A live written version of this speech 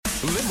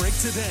Limerick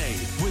Today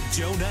with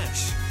Joe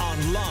Nash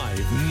on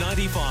Live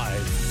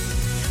 95.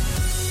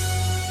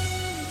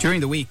 During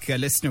the week, a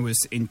listener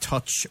was in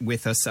touch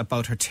with us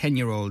about her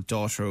 10-year-old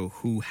daughter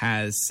who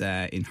has,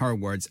 in her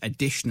words,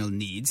 additional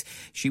needs.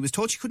 She was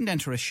told she couldn't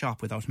enter a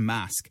shop without a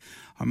mask.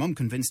 Her mum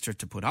convinced her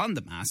to put on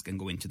the mask and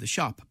go into the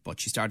shop,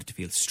 but she started to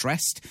feel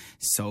stressed,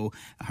 so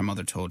her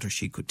mother told her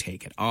she could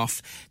take it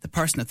off. The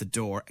person at the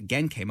door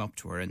again came up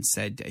to her and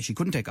said she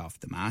couldn't take off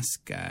the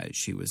mask.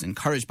 She was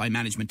encouraged by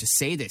management to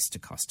say this to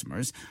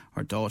customers.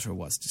 Her daughter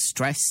was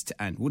distressed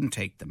and wouldn't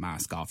take the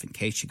mask off in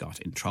case she got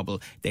in trouble.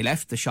 They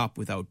left the shop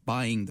without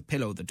buying the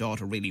pillow the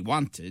daughter really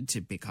wanted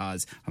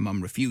because her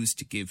mum refused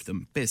to give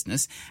them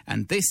business,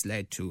 and this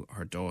led to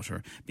her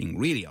daughter being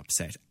really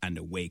upset and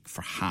awake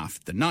for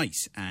half the night.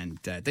 And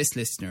this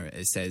listener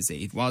says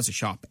it was a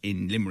shop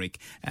in Limerick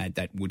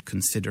that would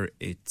consider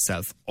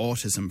itself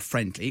autism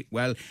friendly.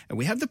 Well,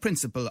 we have the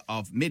principal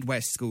of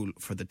Midwest School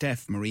for the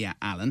Deaf, Maria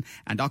Allen,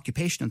 and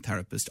occupational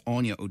therapist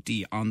Anya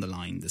O'Dea on the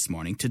line this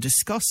morning to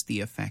discuss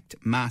the effect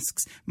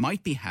masks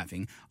might be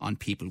having on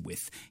people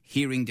with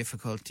hearing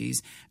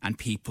difficulties and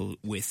people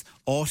with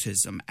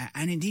autism.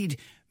 And indeed,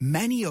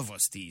 many of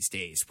us these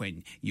days,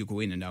 when you go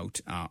in and out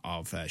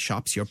of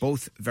shops, you're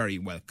both very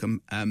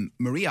welcome.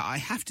 Maria, I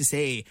have to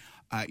say,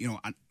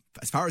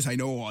 as far as I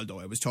know, although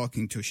I was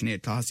talking to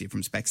Sinead Clohessy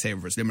from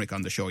Specsavers Limerick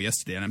on the show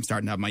yesterday, and I'm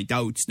starting to have my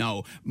doubts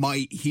now,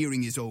 my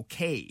hearing is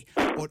okay.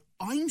 But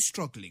I'm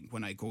struggling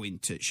when I go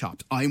into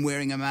shops. I'm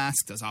wearing a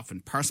mask. There's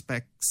often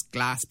perspex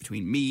glass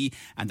between me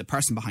and the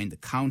person behind the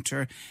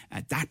counter.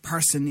 That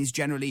person is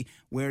generally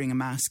wearing a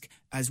mask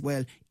as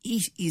well.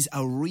 It is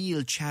a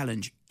real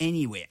challenge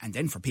anyway. And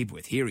then for people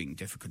with hearing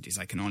difficulties,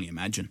 I can only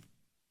imagine.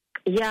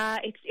 Yeah,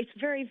 it's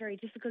very, very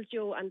difficult,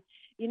 Joe. And,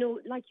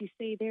 like you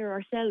say there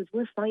ourselves,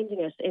 we're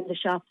finding it in the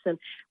shops. And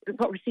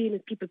what we're seeing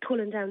is people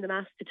pulling down the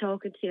mask to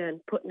talking to you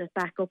and putting it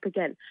back up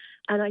again.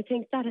 And I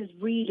think that has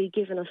really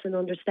given us an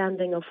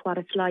understanding of what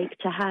it's like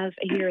to have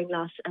a hearing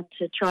loss and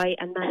to try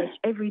and manage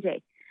every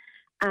day.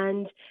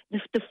 And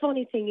the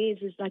funny thing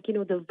is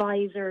the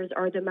visors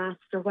or the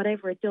masks or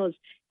whatever it does,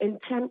 in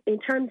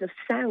terms of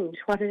sound,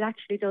 what it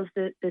actually does,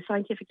 the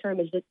scientific term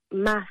is it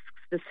masks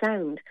the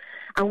sound.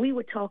 And we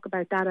would talk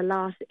about that a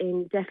lot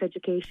in deaf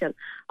education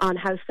on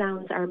how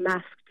sounds are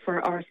masked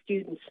for our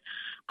students.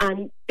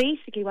 And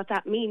basically what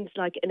that means,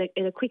 like in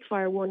a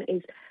quickfire one,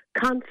 is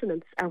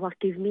consonants are what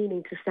give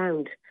meaning to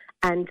sound.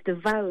 And the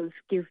vowels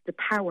give the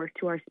power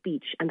to our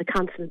speech, and the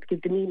consonants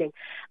give the meaning.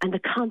 And the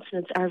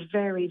consonants are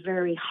very,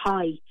 very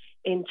high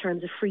in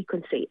terms of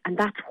frequency. And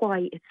that's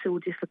why it's so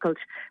difficult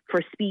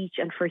for speech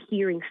and for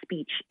hearing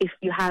speech if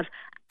you have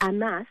a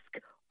mask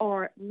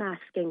or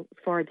masking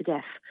for the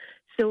deaf.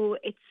 So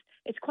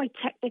it's quite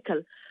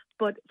technical.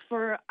 But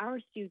for our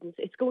students,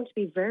 it's going to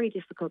be very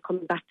difficult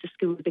coming back to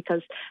school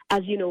because, as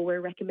you know, we're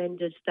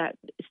recommended that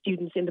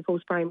students in the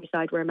post-primary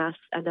side wear masks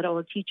and that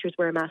all teachers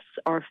wear masks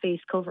or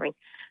face covering.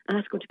 And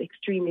that's going to be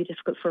extremely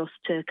difficult for us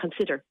to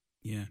consider.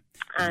 Yeah.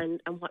 And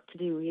what to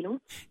do,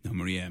 No,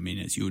 Maria, I mean,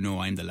 as you know,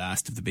 I'm the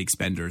last of the big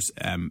spenders.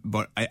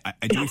 But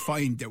I do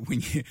find that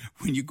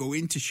when you go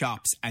into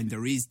shops and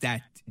there is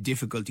that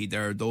difficulty,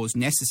 there are those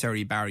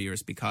necessary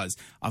barriers because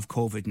of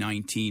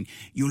COVID-19,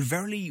 you'll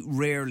very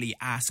rarely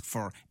ask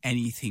for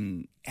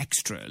anything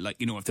extra. Like,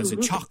 if there's a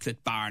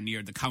chocolate bar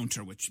near the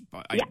counter, which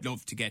I'd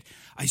love to get.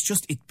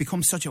 It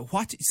becomes such a,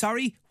 what?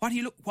 Sorry? What do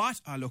you look? What?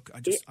 Oh, look,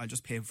 I'll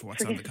just pay for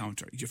what's on the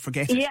counter. You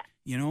forget it,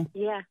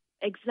 Yeah.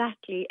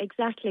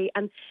 Exactly.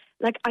 And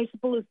I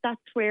suppose that's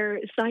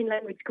where sign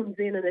language comes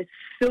in, and it's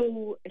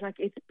so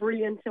it's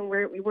brilliant, and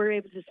we were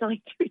able to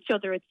sign to each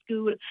other at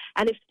school.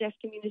 And if the deaf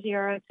community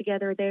are out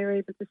together, they're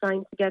able to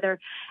sign together.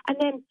 And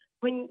then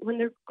when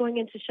they're going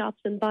into shops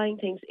and buying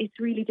things, it's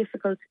really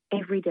difficult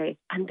every day.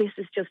 And this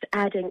is just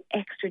adding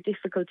extra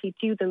difficulty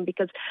to them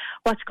because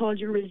what's called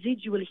your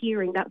residual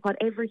hearing, that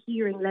whatever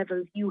hearing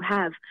levels you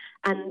have,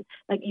 and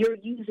you're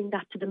using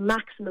that to the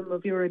maximum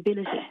of your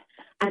ability.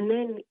 And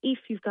then if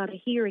you've got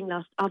a hearing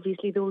loss,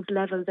 obviously those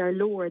levels are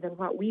lower than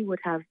what we would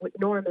have with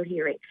normal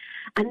hearing.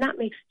 And that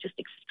makes it just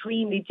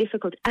extremely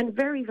difficult and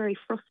very, very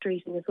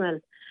frustrating as well.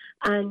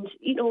 And,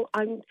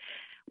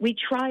 we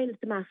trialled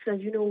the masks. As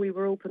you know, we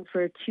were open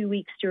for 2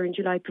 weeks during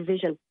July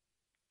provision.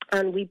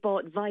 And we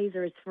bought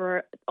visors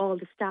for all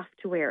the staff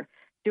to wear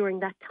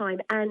during that time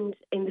and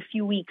in the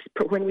few weeks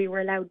when we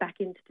were allowed back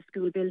into the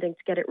school building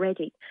to get it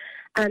ready.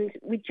 And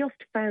we just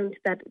found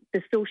that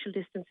the social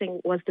distancing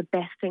was the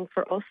best thing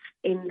for us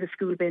in the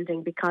school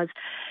building because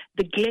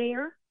the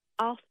glare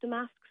off the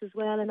masks as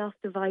well and off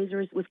the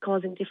visors was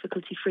causing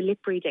difficulty for lip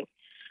reading.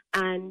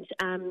 And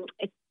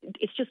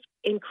it's just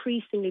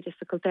increasingly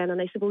difficult then.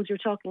 And I suppose you're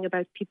talking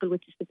about people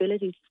with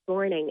disabilities this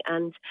morning.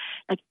 And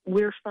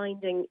we're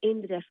finding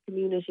in the deaf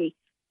community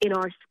in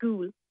our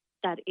school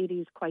that it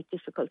is quite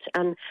difficult.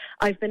 And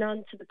I've been on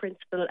to the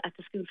principal at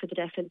the School for the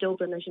Deaf in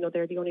Dublin. As you know,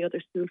 they're the only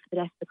other school for the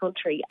deaf in the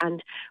country.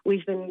 And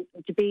we've been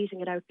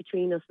debating it out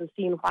between us and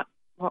seeing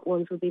what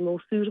ones would be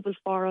most suitable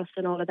for us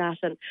and all of that.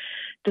 And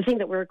the thing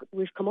that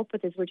we've come up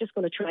with is we're just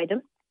going to try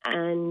them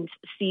and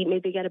see,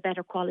 maybe get a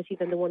better quality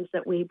than the ones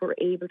that we were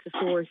able to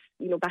source,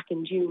 back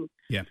in June.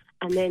 Yeah.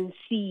 And then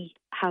see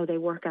how they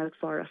work out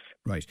for us.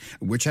 Right.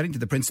 We're chatting to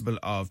the principal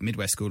of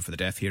Midwest School for the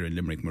Deaf here in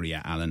Limerick,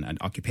 Maria Allen, and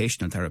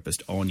occupational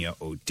therapist Anya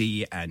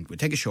O'D. And we'll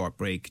take a short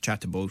break, chat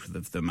to both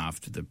of them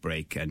after the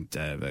break, and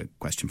a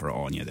question for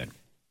Anya then.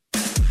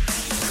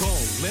 Call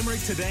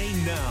Limerick today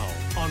now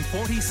on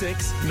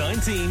 46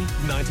 19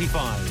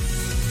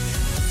 95.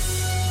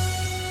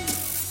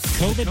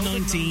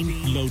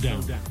 COVID-19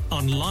 Lowdown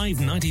on Live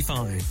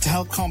 95. To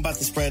help combat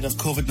the spread of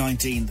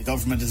COVID-19, the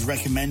government is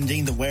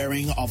recommending the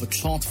wearing of a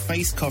cloth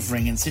face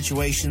covering in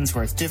situations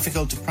where it's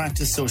difficult to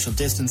practice social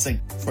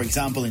distancing. For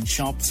example, in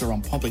shops or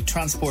on public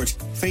transport.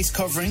 Face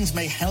coverings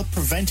may help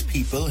prevent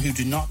people who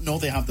do not know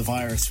they have the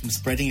virus from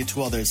spreading it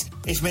to others.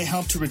 It may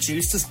help to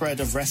reduce the spread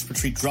of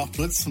respiratory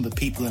droplets from the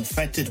people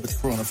infected with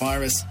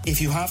coronavirus.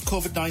 If you have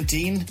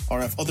COVID-19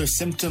 or have other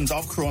symptoms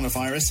of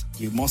coronavirus,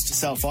 you must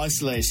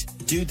self-isolate.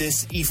 Do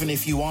this even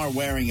if you are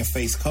wearing a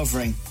face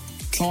covering.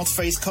 Cloth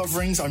face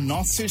coverings are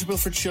not suitable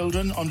for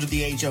children under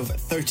the age of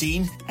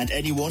 13, and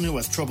anyone who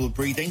has trouble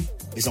breathing,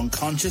 is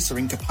unconscious or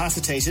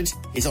incapacitated,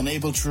 is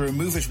unable to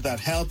remove it without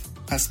help,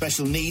 has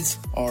special needs,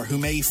 or who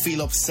may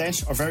feel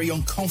upset or very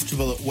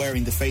uncomfortable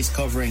wearing the face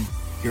covering.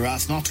 You're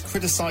asked not to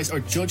criticise or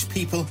judge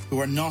people who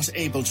are not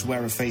able to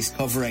wear a face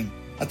covering.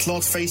 A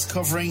cloth face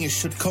covering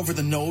should cover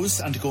the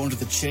nose and go under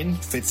the chin,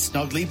 fit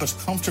snugly but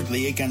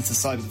comfortably against the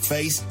side of the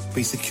face,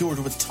 be secured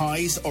with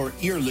ties or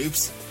ear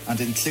loops,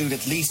 and include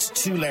at least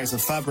 2 layers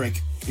of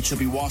fabric. It should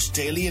be washed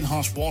daily in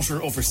hot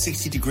water over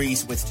 60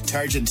 degrees with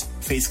detergent.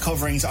 Face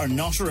coverings are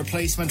not a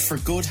replacement for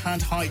good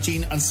hand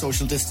hygiene and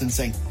social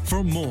distancing.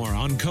 For more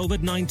on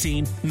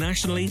COVID-19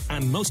 nationally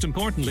and most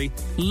importantly,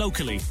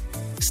 locally,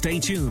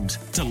 stay tuned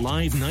to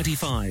Live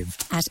 95.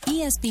 At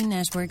ESB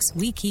Networks,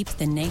 we keep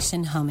the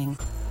nation humming.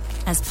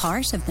 As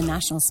part of the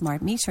National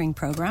Smart Metering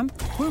Programme,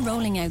 we're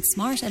rolling out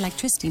smart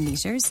electricity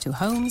meters to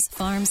homes,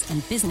 farms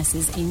and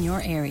businesses in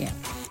your area,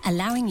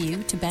 allowing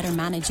you to better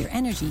manage your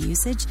energy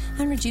usage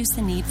and reduce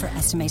the need for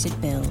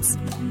estimated bills.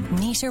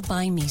 Meter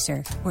by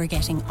meter, we're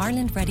getting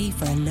Ireland ready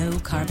for a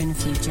low-carbon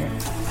future.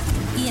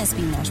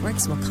 ESB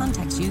Networks will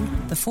contact you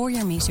before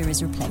your meter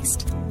is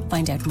replaced.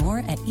 Find out more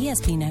at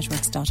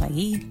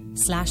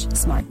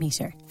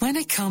espnetworks.ie/smartmeter. When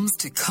it comes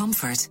to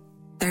comfort,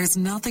 there's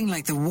nothing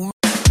like the warm...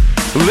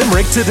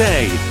 Limerick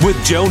Today with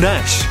Joe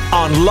Nash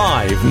on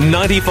Live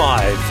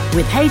 95.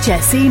 With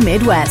HSE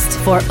Midwest.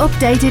 For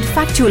updated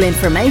factual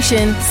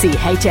information, see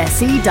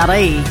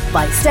hse.ie.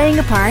 By staying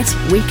apart,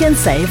 we can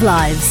save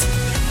lives.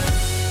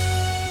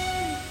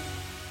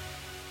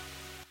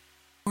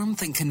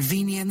 Warmth and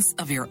convenience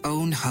of your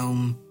own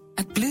home.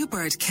 At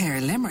Bluebird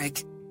Care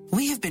Limerick,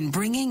 we have been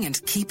bringing and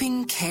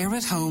keeping care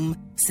at home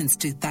since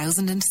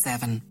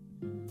 2007.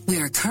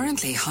 We are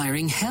currently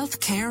hiring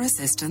healthcare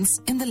assistants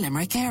in the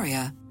Limerick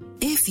area.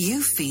 If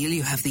you feel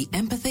you have the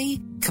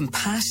empathy,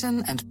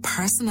 compassion and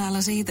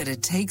personality that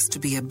it takes to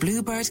be a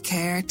Bluebird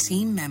Care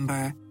team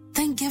member,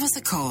 then give us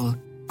a call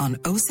on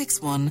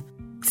 061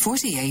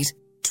 48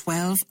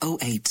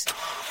 1208.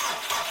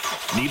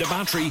 Need a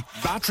battery?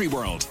 Battery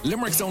World,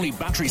 Limerick's only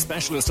battery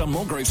specialist on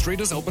Mulgrave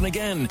Street, is open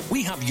again.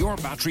 We have your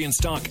battery in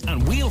stock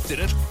and we'll fit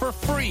it for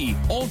free.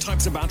 All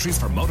types of batteries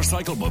for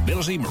motorcycle,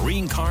 mobility,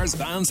 marine, cars,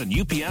 vans and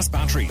UPS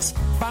batteries.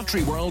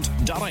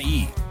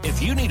 Batteryworld.ie.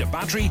 If you need a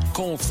battery,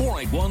 call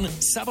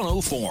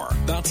 481-704.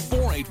 That's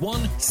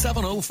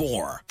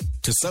 481-704.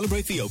 To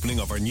celebrate the opening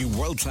of our new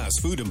world-class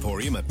food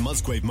emporium at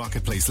Musgrave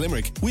Marketplace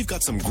Limerick, we've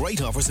got some great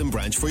offers in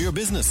branch for your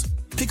business.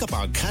 Pick up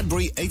our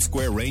Cadbury 8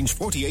 Square Range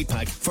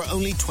 48-pack for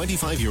only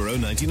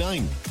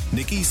 €25.99.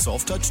 Nicky's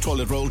Soft Touch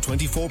Toilet Roll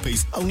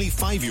 24-piece, only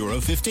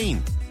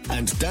 €5.15.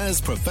 And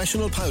Daz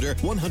Professional Powder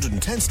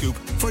 110 scoop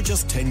for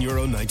just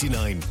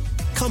 €10.99.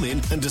 Come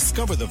in and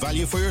discover the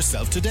value for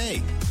yourself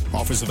today.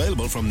 Offers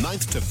available from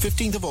 9th to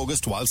 15th of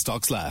August while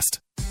stocks last.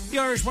 The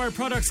Irish Wire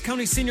Products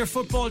County Senior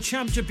Football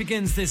Championship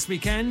begins this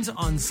weekend.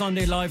 On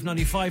Sunday, Live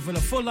 95 will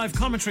have full live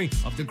commentary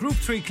of the Group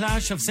 3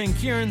 clash of St.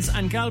 Kieran's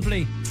and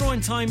Galbally.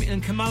 Throw-in time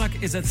in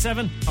Kilmallock is at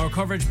 7. Our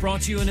coverage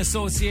brought to you in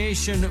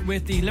association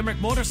with the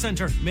Limerick Motor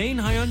Centre, main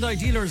Hyundai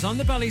dealers on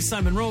the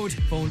Ballysimon Road.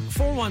 Phone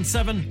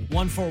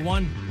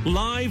 417-141.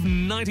 Live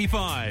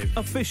 95,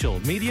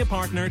 official media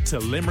partner to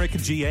Limerick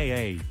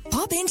GAA.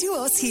 Pop into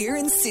us here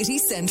in City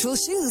Central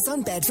Shoes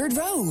on Bedford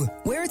Row,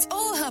 where it's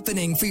all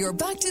happening for your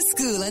back to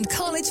school and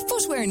college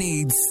footwear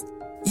needs.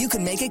 You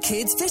can make a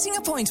kid's fitting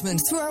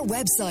appointment through our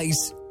website,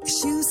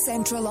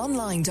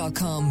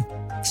 shoescentralonline.com,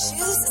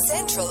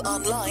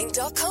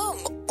 shoescentralonline.com,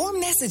 or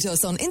message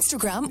us on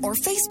Instagram or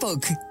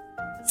Facebook.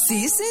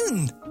 See you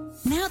soon.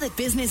 Now that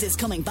business is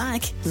coming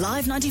back,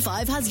 Live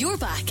 95 has your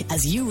back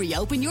as you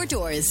reopen your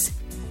doors.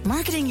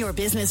 Marketing your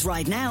business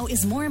right now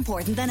is more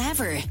important than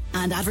ever,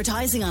 and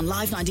advertising on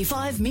Live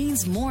 95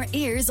 means more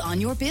ears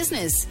on your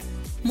business,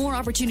 more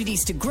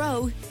opportunities to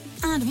grow,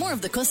 and more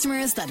of the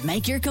customers that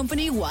make your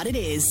company what it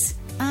is.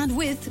 And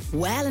with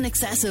well in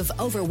excess of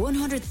over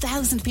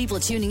 100,000 people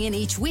tuning in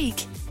each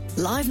week,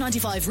 Live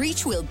 95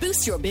 Reach will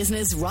boost your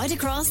business right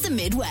across the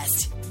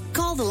Midwest.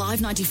 Call the Live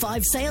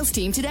 95 sales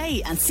team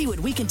today and see what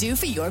we can do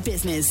for your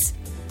business.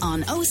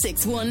 On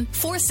 061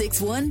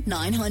 461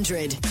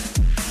 900.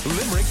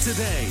 Limerick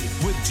Today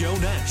with Joe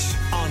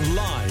Nash on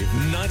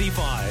Live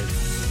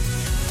 95.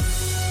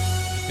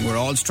 We're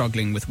all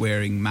struggling with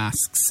wearing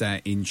masks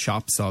in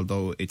shops,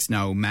 although it's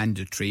now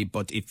mandatory.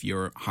 But if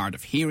you're hard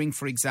of hearing,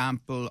 for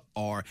example,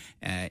 or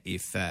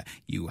if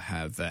you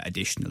have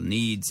additional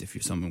needs, if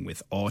you're someone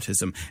with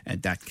autism,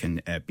 that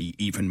can be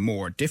even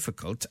more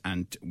difficult.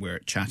 And we're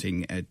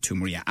chatting to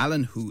Maria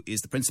Allen, who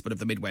is the principal of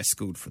the Midwest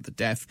School for the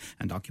Deaf,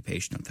 and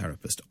occupational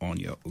therapist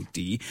Anya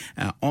O'Dea.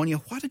 Anya,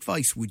 what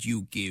advice would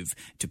you give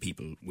to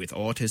people with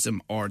autism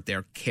or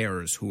their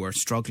carers who are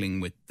struggling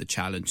with the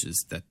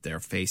challenges that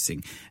they're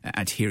facing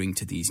adhering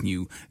to these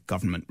new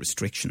government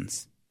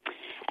restrictions?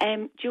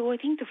 Joe, I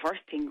think the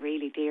first thing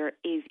really there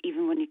is,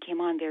 even when you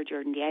came on there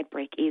during the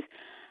outbreak, is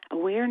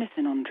awareness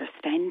and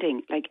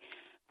understanding. Like,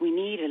 we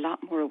need a lot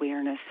more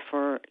awareness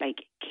for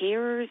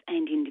carers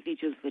and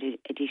individuals with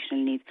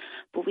additional needs,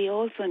 but we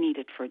also need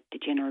it for the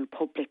general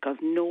public, of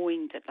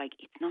knowing that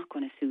it's not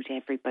going to suit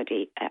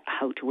everybody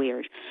how to wear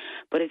it.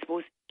 But I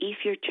suppose if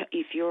you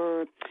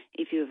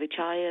have a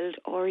child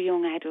or a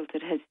young adult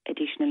that has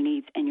additional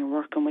needs and you're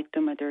working with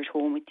them or they're at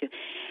home with you,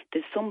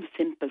 there's some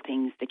simple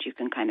things that you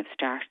can kind of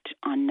start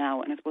on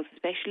now. And I suppose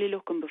especially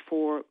looking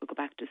before we go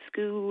back to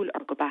school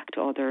or go back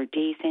to other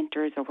day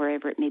centres or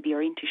wherever it may be,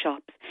 or into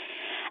shops.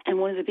 And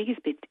one of the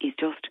biggest bits is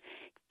just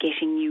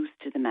getting used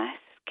to the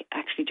mask,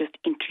 actually just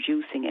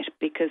introducing it,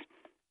 because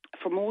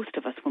for most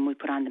of us, when we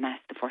put on the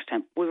mask the first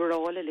time, we were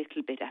all a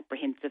little bit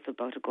apprehensive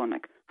about it, going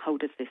how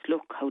does this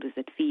look? How does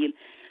it feel?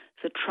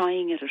 So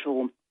trying it at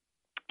home,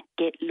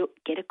 get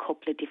a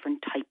couple of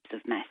different types of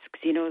masks.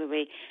 You know, the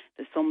way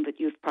there's some that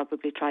you've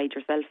probably tried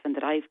yourself and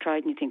that I've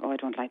tried, and you think, I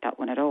don't like that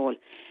one at all.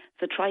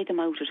 So try them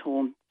out at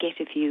home,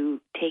 get a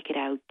few, take it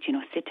out,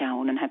 sit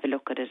down and have a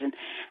look at it and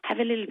have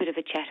a little bit of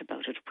a chat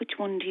about it. Which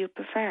one do you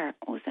prefer?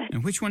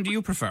 And which one do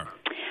you prefer?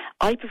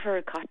 I prefer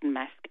a cotton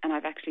mask, and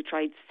I've actually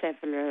tried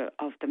several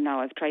of them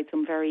now. I've tried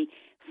some very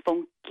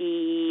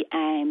funky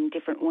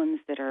different ones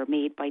that are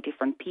made by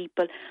different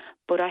people,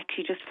 but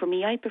actually just for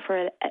me, I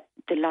prefer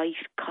the light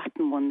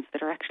cotton ones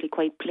that are actually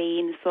quite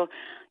plain. So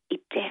it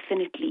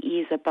definitely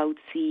is about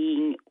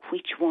seeing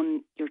which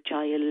one your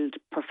child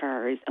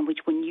prefers and which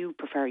one you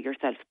prefer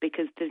yourself,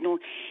 because it's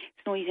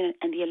no easy.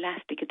 And the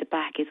elastic at the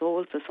back is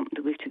also something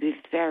that we have to be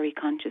very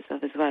conscious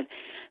of as well,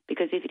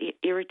 because if it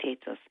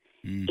irritates us,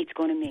 it's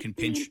going to make it can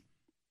pinch.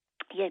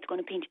 Yeah, it's going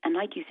to pinch. And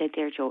like you said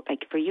there, Joe,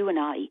 for you and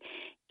I,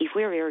 if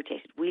we're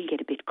irritated, we'll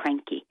get a bit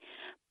cranky.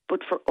 But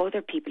for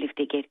other people, if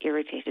they get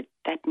irritated,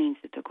 that means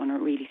that they're going to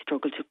really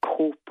struggle to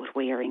cope with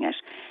wearing it.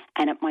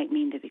 And it might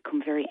mean they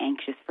become very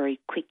anxious very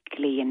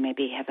quickly and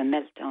maybe have a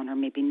meltdown or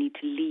maybe need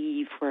to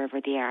leave wherever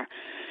they are.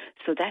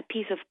 So that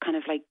piece of kind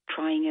of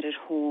trying it at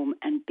home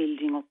and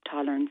building up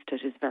tolerance to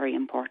it is very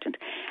important.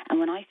 And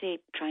when I say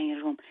trying it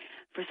at home,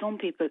 for some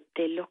people,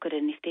 they look at it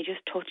and if they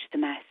just touch the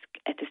mask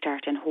at the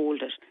start and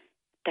hold it,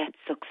 that's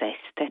success.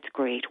 That's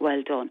great.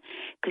 Well done.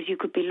 Because you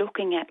could be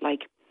looking at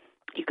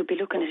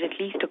at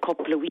least a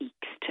couple of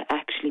weeks to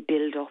actually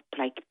build up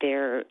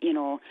their,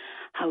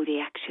 how they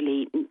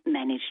actually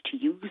manage to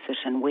use it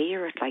and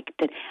wear it like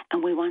that.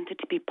 And we want it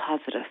to be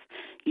positive.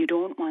 You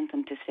don't want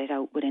them to set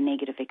out with a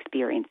negative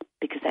experience,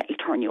 because that'll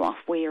turn you off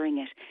wearing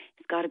it.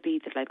 It's got to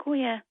be that oh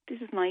yeah, this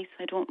is nice.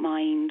 I don't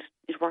mind.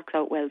 It works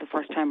out well the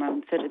first time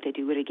around, so that they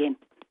do it again.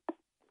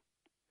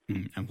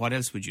 And what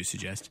else would you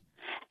suggest?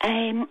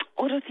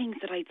 Other things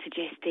that I'd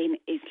suggest then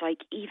is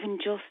even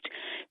just,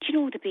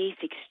 the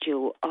basics,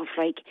 Joe, of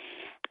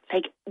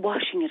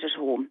washing it at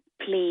home,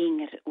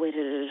 playing with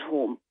it at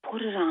home,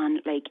 put it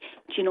on,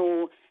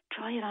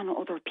 try it on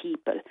other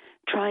people,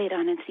 try it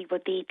on and see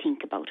what they think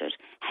about it,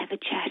 have a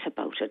chat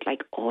about it,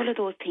 all of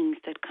those things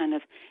that kind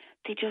of,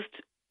 they just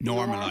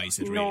normalise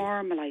it, really.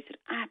 Normalise it,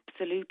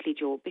 absolutely,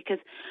 Joe, because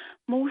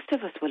most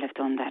of us will have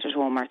done that at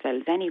home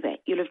ourselves anyway.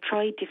 You'll have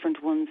tried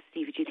different ones,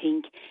 see what you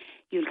think.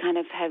 You'll kind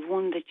of have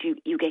one that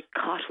you get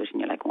caught with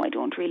and you're like, I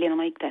don't really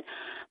like that.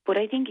 But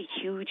I think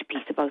a huge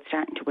piece about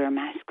starting to wear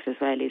masks as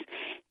well is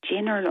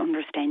general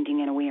understanding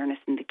and awareness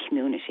in the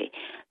community.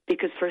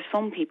 Because for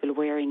some people,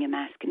 wearing a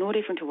mask, no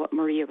different to what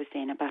Maria was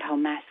saying about how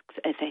masks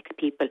affect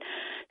people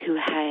who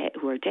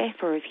are deaf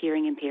or have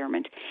hearing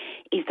impairment,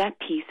 is that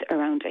piece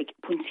around,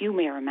 once you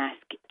wear a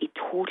mask, it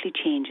totally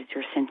changes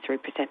your sensory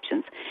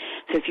perceptions.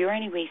 So if you're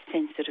anyway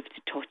sensitive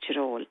to touch at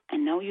all,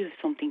 and now you have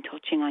something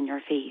touching on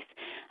your face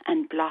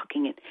and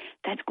blocking it,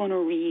 that's going to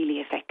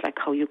really affect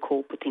how you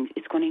cope with things.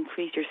 It's going to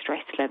increase your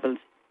stress levels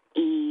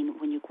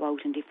when you go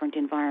out in different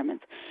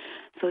environments.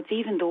 So it's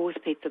even those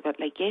bits about,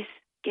 yes,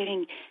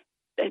 getting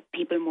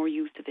people more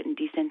used to it and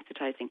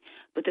desensitizing,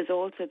 but there's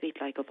also a bit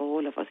of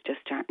all of us just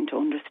starting to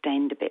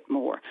understand a bit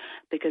more,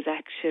 because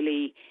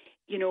actually,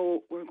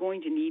 we're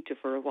going to need to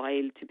for a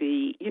while to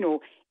be,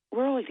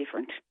 we're all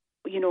different.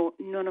 you know,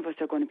 none of us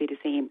are going to be the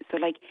same. So,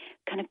 like,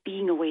 kind of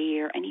being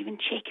aware and even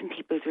checking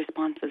people's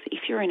responses.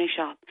 If you're in a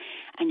shop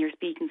and you're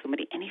speaking to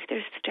somebody, and if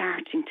they're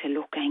starting to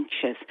look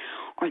anxious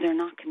or they're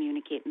not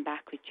communicating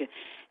back with you,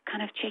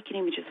 kind of checking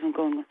in with yourself and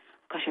going,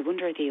 gosh, I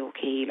wonder, are they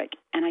okay? Like,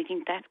 and I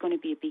think that's going to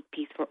be a big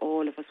piece for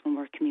all of us when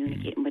we're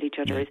communicating with each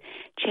other, is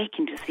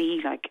checking to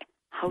see, like,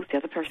 how's the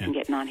other person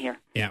getting on here?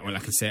 Yeah, well, I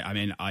can say, I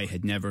mean, I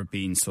had never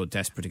been so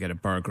desperate to get a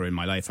burger in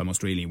my life. I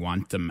must really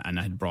want them, and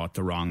I had brought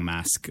the wrong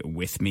mask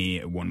with me,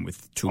 one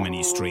with too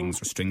many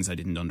strings, or strings I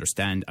didn't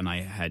understand, and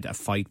I had a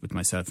fight with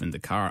myself in the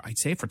car, I'd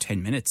say for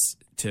 10 minutes,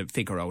 to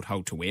figure out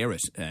how to wear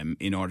it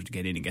in order to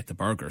get in and get the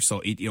burger.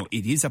 So it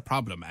is a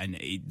problem, and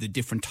the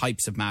different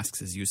types of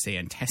masks, as you say,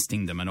 and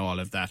testing them and all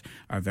of that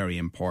are very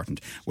important.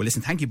 Well,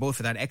 listen, thank you both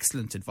for that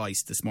excellent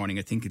advice this morning.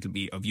 I think it'll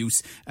be of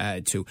use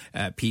to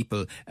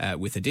people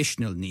with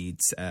additional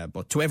needs,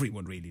 but to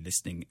everyone really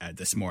listening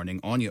this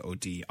morning. Anya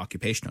O'Dea,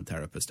 occupational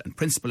therapist and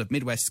principal of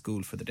Midwest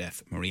School for the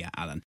Deaf, Maria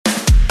Allen.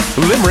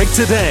 Limerick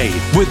Today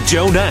with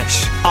Joe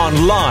Nash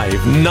on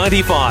Live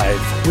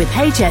 95. With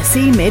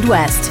HSE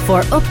Midwest.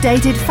 For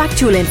updated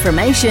factual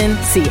information,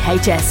 see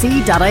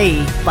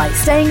hse.ie. By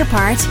staying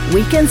apart,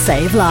 we can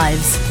save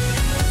lives.